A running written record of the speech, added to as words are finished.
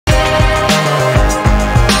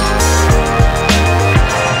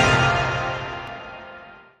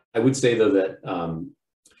I would say though that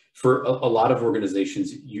for a lot of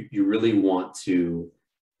organizations, you really want to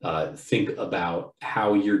think about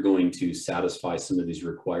how you're going to satisfy some of these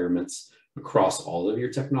requirements across all of your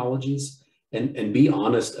technologies, and be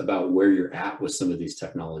honest about where you're at with some of these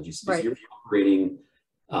technologies. If you're operating,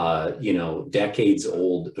 decades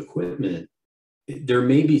old equipment, there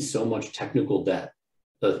may be so much technical debt,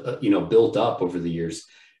 built up over the years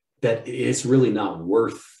that it's really not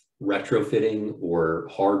worth retrofitting or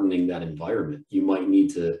hardening that environment. You might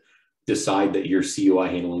need to decide that your CUI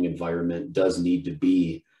handling environment does need to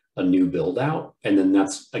be a new build out. And then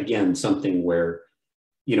that's, again, something where,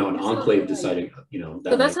 an enclave deciding,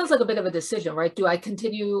 So that sounds like a bit of a decision, right? Do I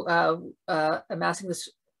continue amassing this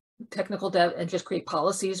technical debt and just create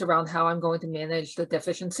policies around how I'm going to manage the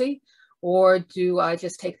deficiency? Or do I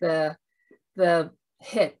just take the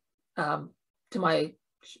hit to my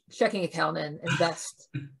checking account and invest?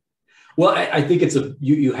 Well, I think it's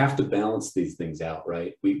you have to balance these things out,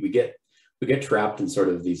 right? We get trapped in sort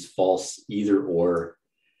of these false either or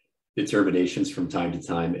determinations from time to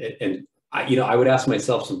time. And I would ask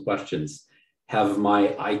myself some questions. Have my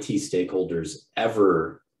IT stakeholders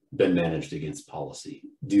ever been managed against policy?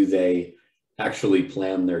 Do they actually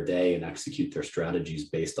plan their day and execute their strategies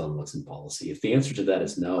based on what's in policy? If the answer to that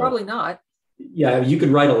is no, probably not. Yeah, you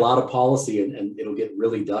can write a lot of policy and it'll get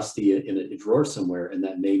really dusty in a drawer somewhere, and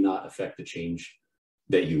that may not affect the change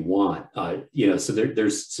that you want. So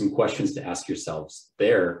there's some questions to ask yourselves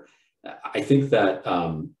there. I think that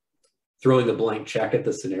throwing a blank check at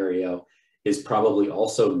the scenario is probably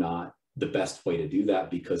also not the best way to do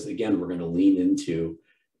that, because again, we're going to lean into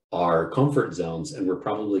our comfort zones and we're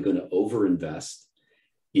probably going to overinvest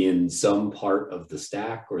in some part of the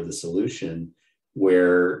stack or the solution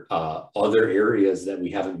where other areas that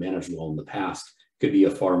we haven't managed well in the past could be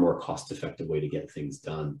a far more cost-effective way to get things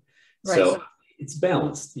done. Right. So it's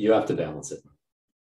balanced. You have to balance it.